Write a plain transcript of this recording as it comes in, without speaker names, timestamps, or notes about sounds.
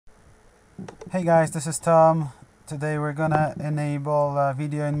Hey guys, this is Tom. Today we're gonna enable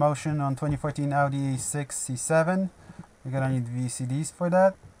video in motion on 2014 Audi A6 C7. We're gonna need VCDs for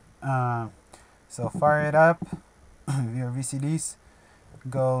that. So fire it up, your VCDs.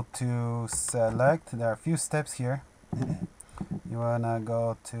 Go to select. There are a few steps here. You wanna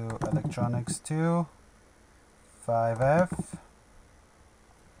go to electronics 2, 5F,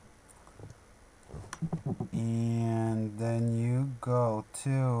 and then you go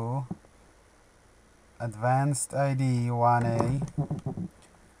to Advanced ID 1A.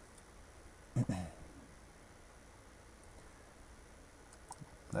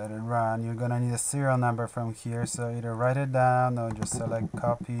 Let it run. You're gonna need a serial number from here, so either write it down or just select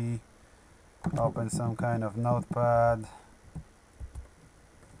copy, open some kind of notepad,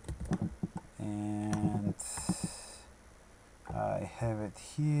 and I have it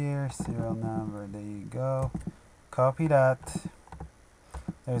here, serial number, there you go. Copy that.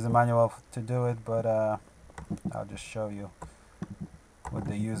 There's a manual to do it, but I'll just show you with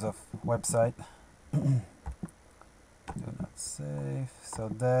the use of website. Do not save. So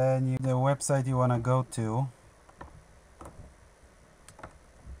then the website you want to go to,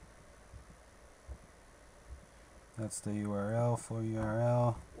 that's the URL for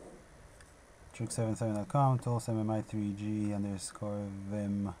URL, trick77.com, tools MMI 3G underscore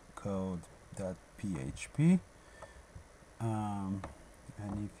VIM code.php.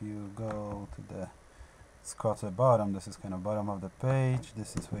 And if you go to the scroll to the bottom, this is kind of bottom of the page.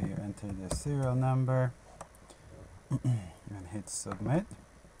 This is where you enter the serial number and hit submit.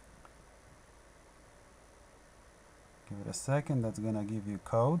 Give it a second. That's gonna give you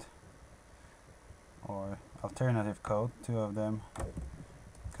code or alternative code, two of them.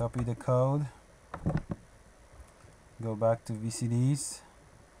 Copy the code, go back to VCDs,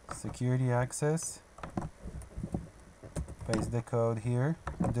 security access, paste the code here,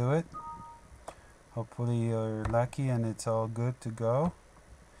 do it. Hopefully you're lucky and it's all good to go.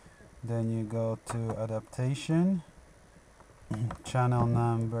 Then you go to adaptation, channel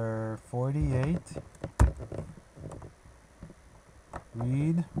number 48,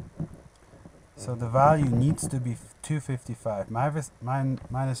 read. So the value needs to be 255. Mine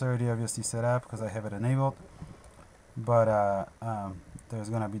is already obviously set up because I have it enabled, but there's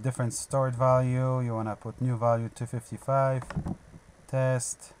gonna be different stored value. You wanna put new value 255,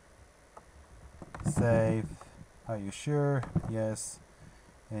 test, save. Are you sure? Yes.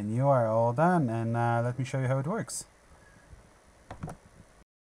 And you are all done. And let me show you how it works.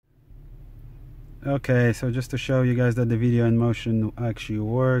 Okay, so just to show you guys that the video in motion actually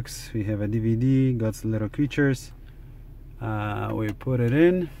works, we have a DVD, got some little creatures. We put it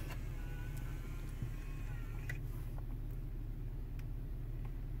in.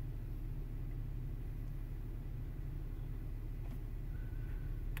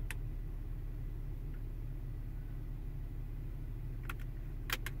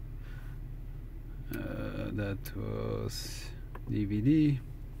 That was DVD.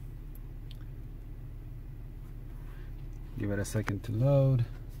 Give it a second to load.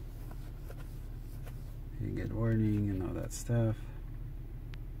 You get warning and all that stuff.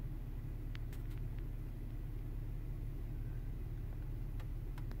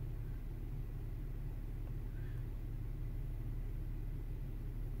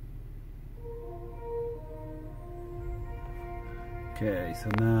 Okay, so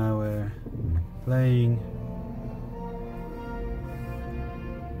now we're playing.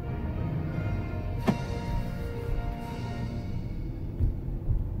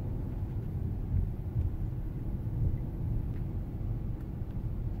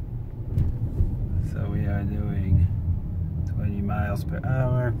 So we are doing 20 miles per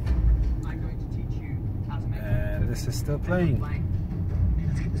hour. I'm going to teach you how to make and this is still playing.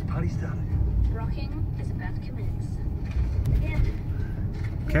 Let's get this party started. Rocking is about to commence. Again.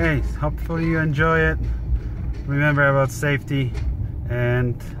 Okay, hopefully you enjoy it. Remember about safety,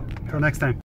 and till next time.